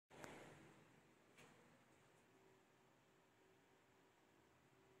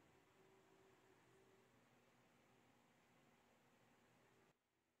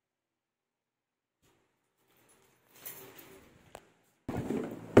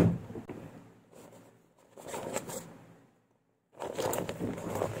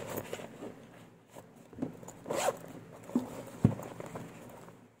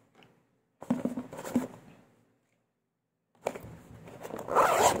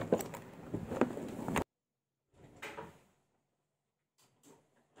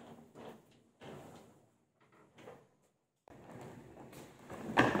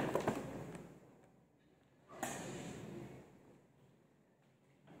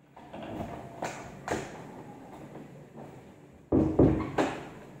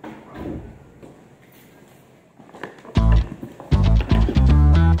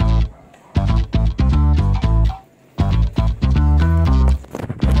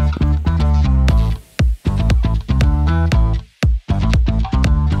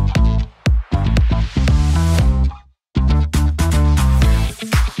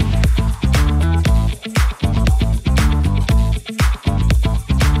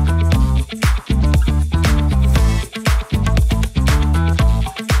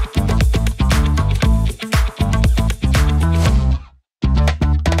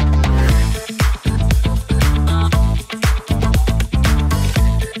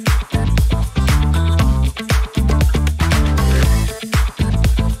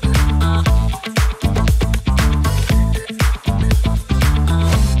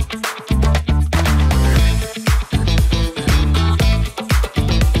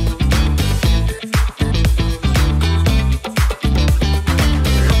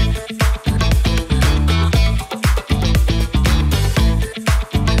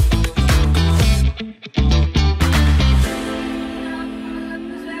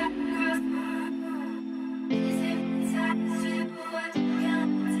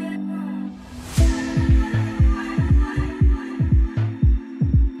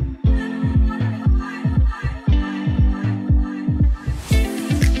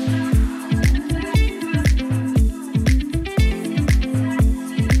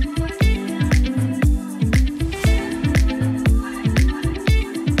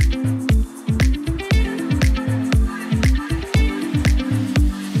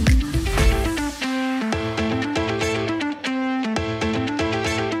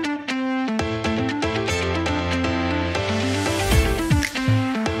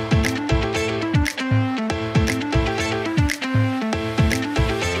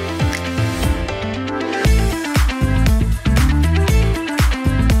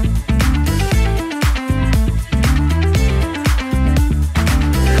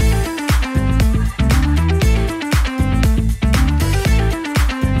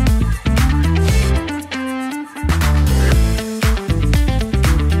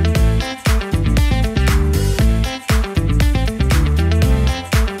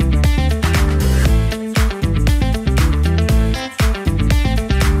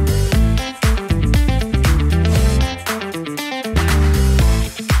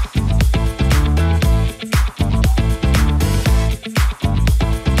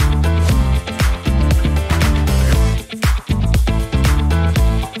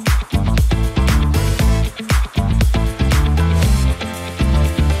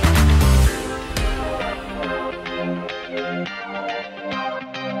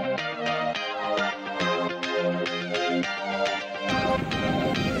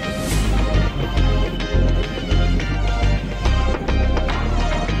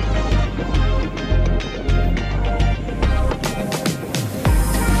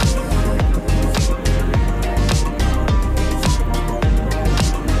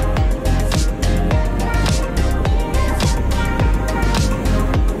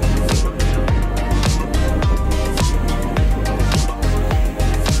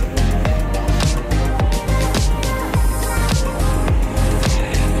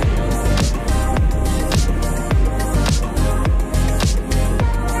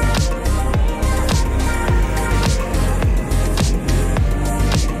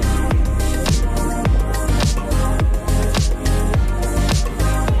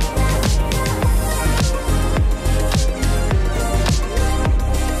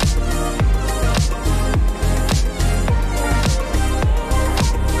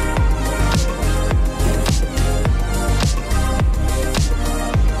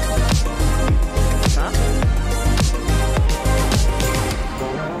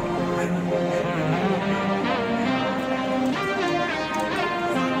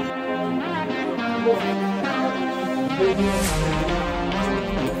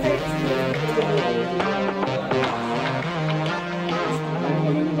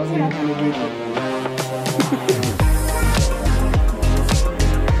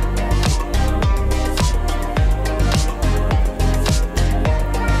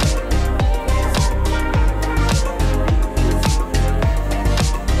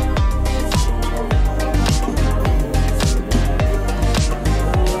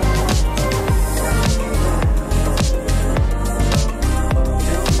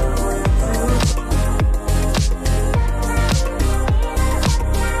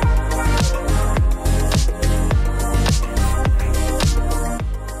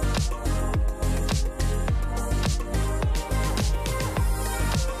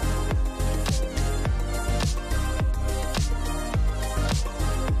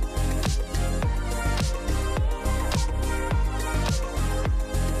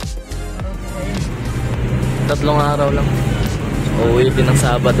Tatlong araw lang. Uuwi din ng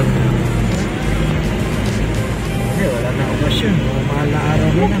Sabado. Okay, wala na okasyon. Mahal na araw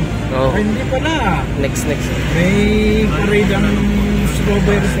na lang. Oh. Ay, hindi pala. Next. May parade ang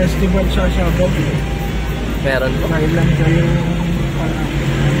Strawberry Festival sa Sabado. Meron po. Kailan kayo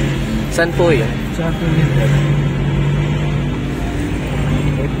Saan po yun? sa Trinidad?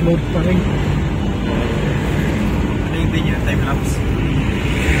 Upload pa rin. Ano yung video? Time-lapse?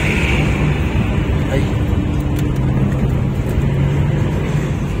 Ay.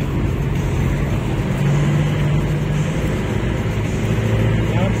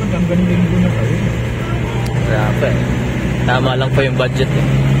 Dapat hanggang linggo na kayo. Wala pa eh. Tama lang po yung budget eh.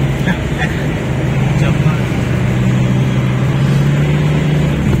 Jump na.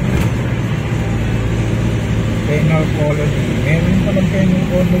 Penal colony. Meron palang penal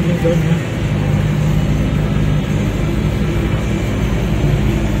colony doon.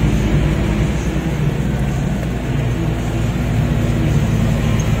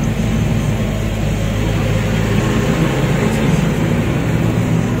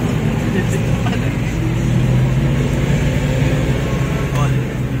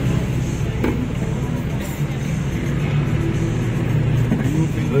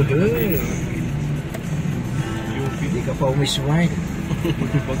 Hindi ka pa umiswine.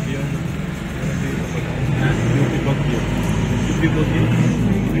 Baguio. Baguio. Baguio.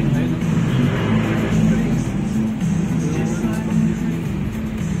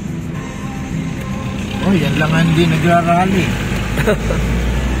 Oh, yan lang ang hindi nagrarally.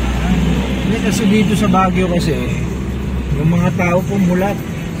 Hindi kasi dito sa Baguio kasi yung mga tao pumulat.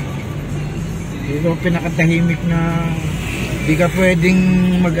 Dito pinakatahimik na di ka pwedeng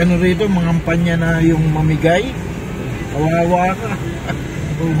mag-ano rito, mangampanya na yung mamigay. Kawawa ka.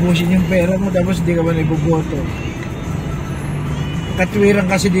 Ubusin yung pera mo tapos di ka ba iboboto. Katwiran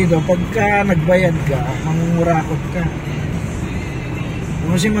kasi dito, pagka nagbayad ka, mangungurakot ka.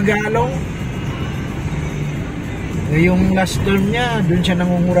 Kung kasi mag-aalong, yung last term niya, dun siya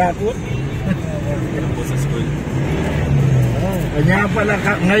nangungurakot. Yan po sa school. Kanya pala,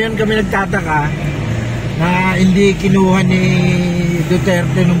 ngayon kami nagtataka na hindi kinuha ni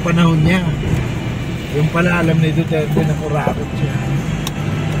Duterte nung panahon niya. Yung pala alam ni Duterte na kurakot siya.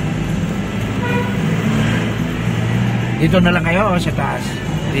 Dito na lang kayo o sa taas?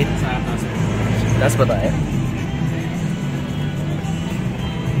 Dito sa taas. Taas ba tayo?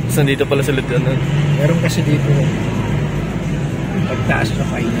 Saan dito pala sa Lutano? Meron kasi dito. Pagtaas sa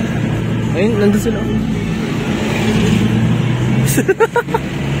kainan. Ayun, nandun sila.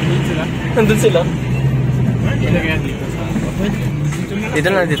 Nandun sila. Hindi na kaya dito sa... Dito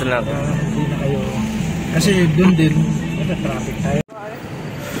na. Hindi na kayo. Kasi doon din, traffic tayo.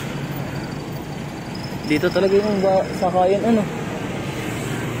 Dito talaga yung sakayan, ano?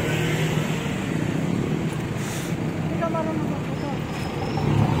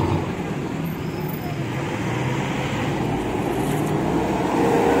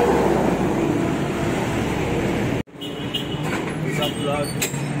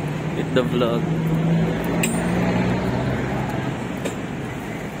 Hit the vlog.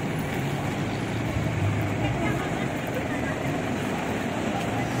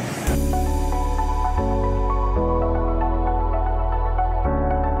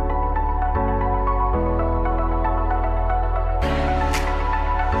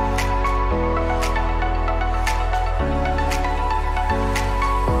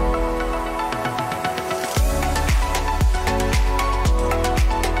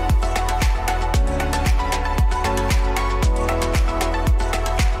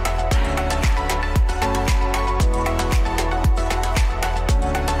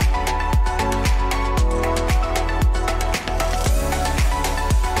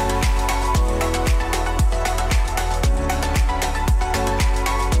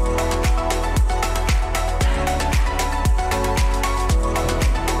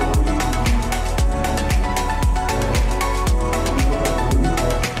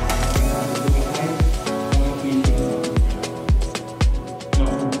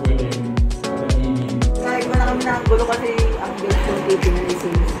 Gulo kasi ang gusto ng TV na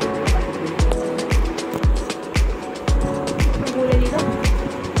license. Ang gulay dito?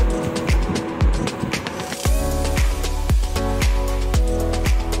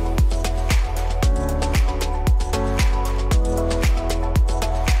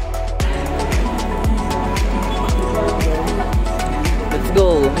 Let's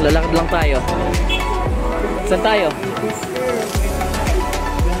go. Lalakad lang tayo. Saan tayo?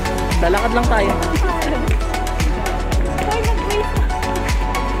 Lalakad lang tayo.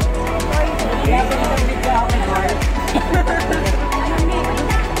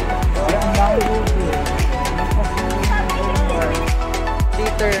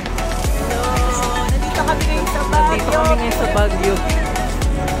 sister. Nandito kami ngayon sa Baguio. Nandito kami ngayon sa Baguio.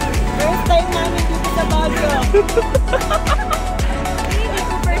 First time namin dito sa Baguio.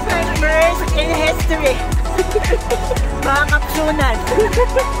 First in history. Mga kapsunan.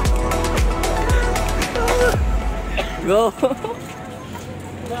 Go!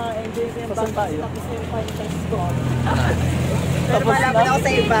 Enjoy ko yung Pasan tayo? Tapos yung podcast ko. Pero Tapos malaman na. ako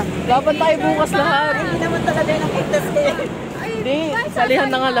sa iba. Laban tayo bukas lahat. Hindi naman talaga yung podcast ko eh. Hindi, salihan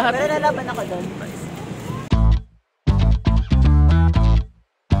na nga lahat. Pero nalaban ako doon.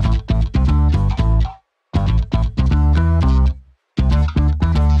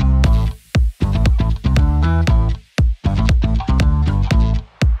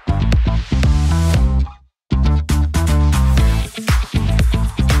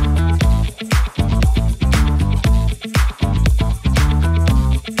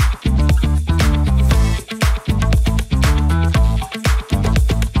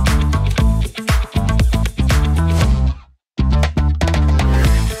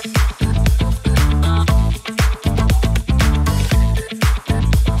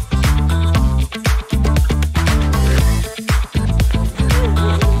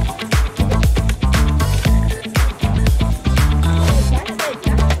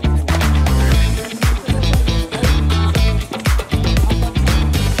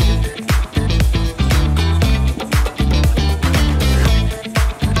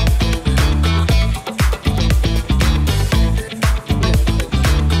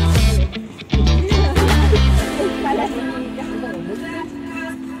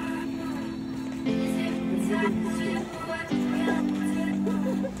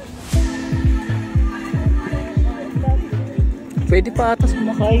 Pwede pa ata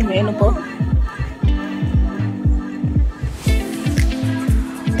sumakay. May ano pa?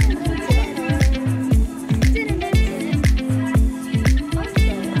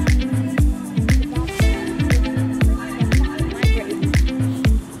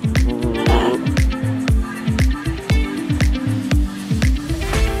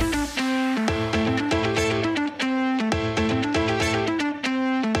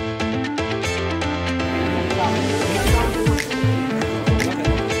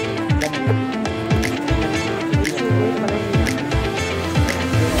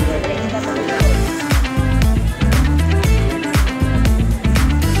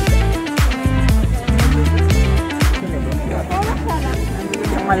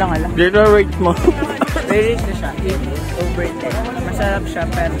 Dito rate mo. Very rich na siya. 8/10. Masarap siya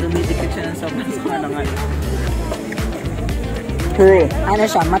pero dumidikit siya ng sobrang sa kalangan. True. Ano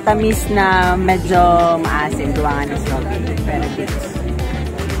siya, matamis na medyo maasim. Gawa nga ng strawberry. Pero dito.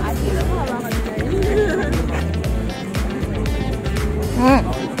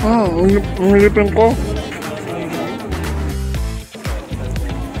 Ang lipin ko.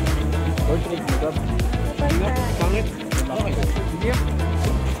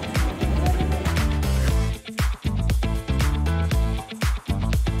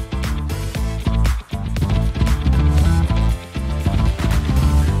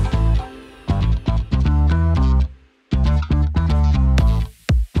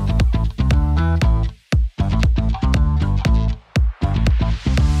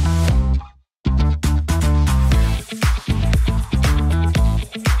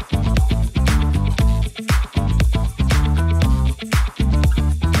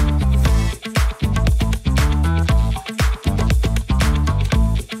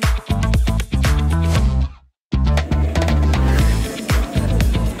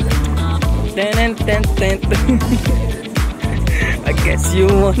 Ten. I guess you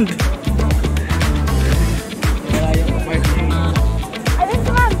won.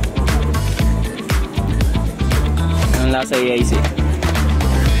 Ang lasa EIC.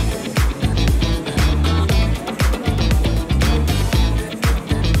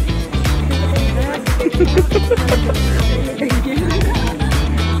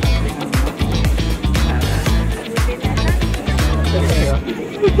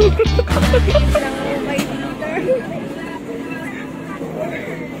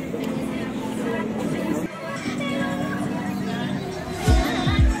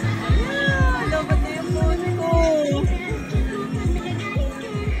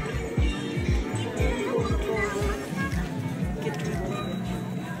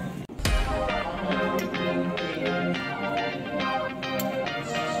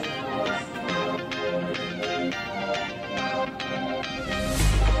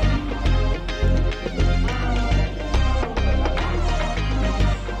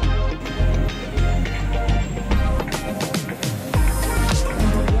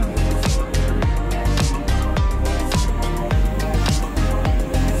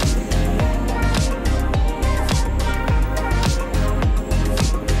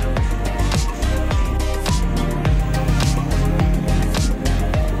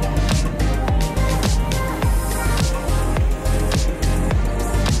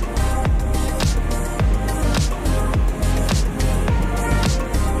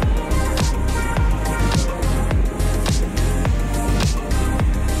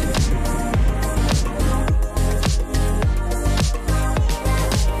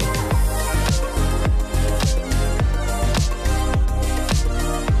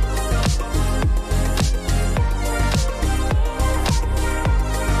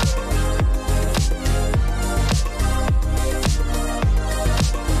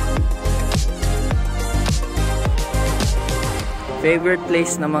 Favorite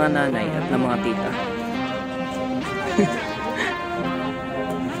place ng mga nanay at ng mga tita.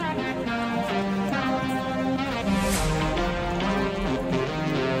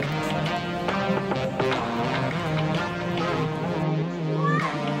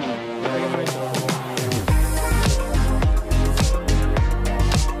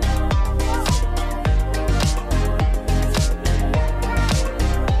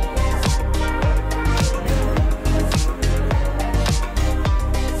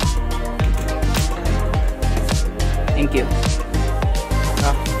 Thank you.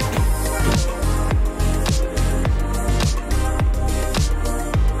 Ah.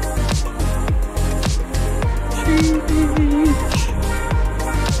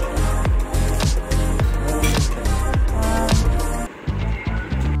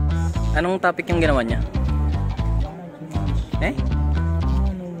 Anong topic yung ginawa niya? Eh?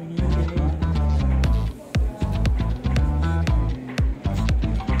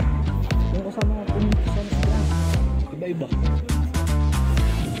 Iba-iba.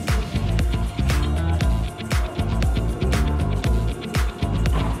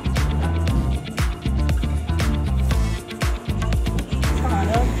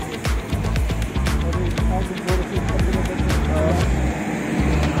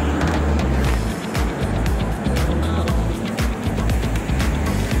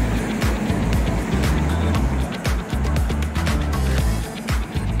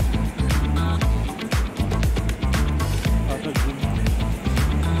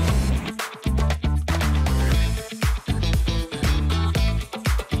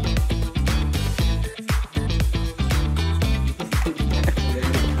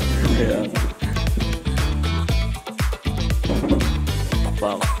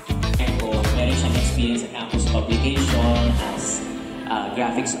 Wow. Meron siyang experience sa campus publication as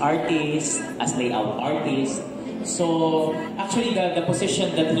graphics artist, as layout artist. So, actually, the position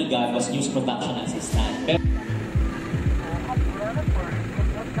that he got was news production assistant. Pero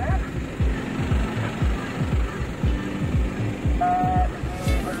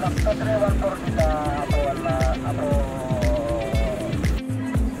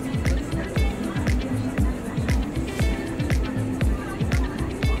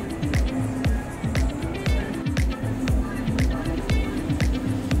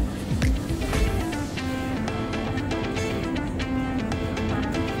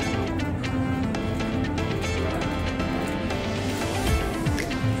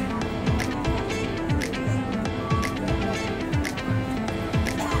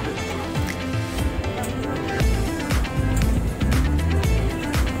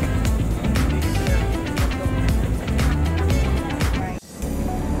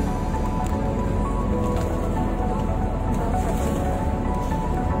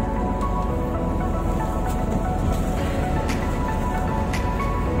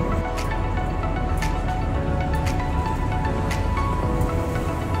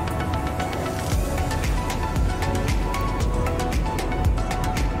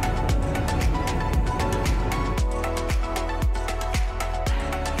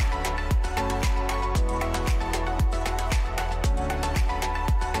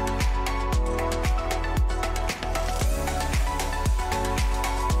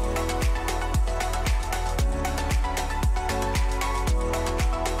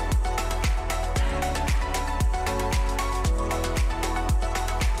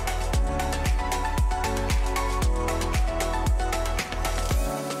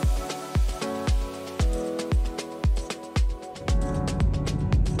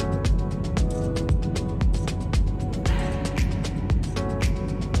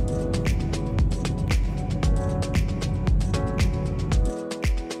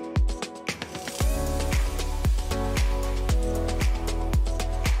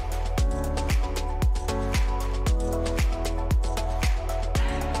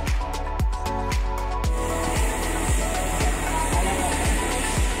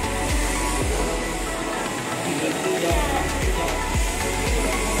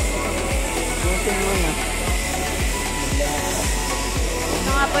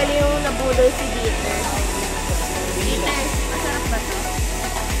Ito nga pala yung nabudol si Dieter. Dieter, masarap ba ito?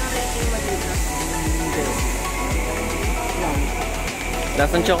 Anong rating mo dito?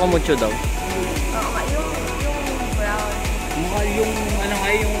 Lasang choco mucho daw. Oo nga, yung brown. Mukha yung, ano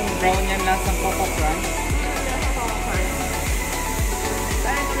nga, yung brown yan, lasang Coco Crunch.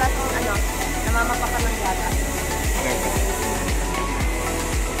 Parang ito lasang namamapaka ng gata.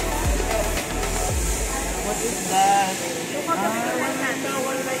 What is that? Yung kagabihan natin.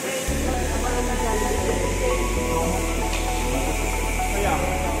 Kaya?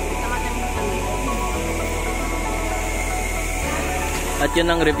 Sama kami. At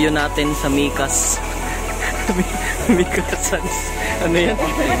yun ang review natin sa Mika's. Mika's. Ano yan?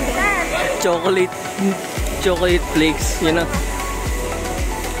 Chocolate flakes. Yun ang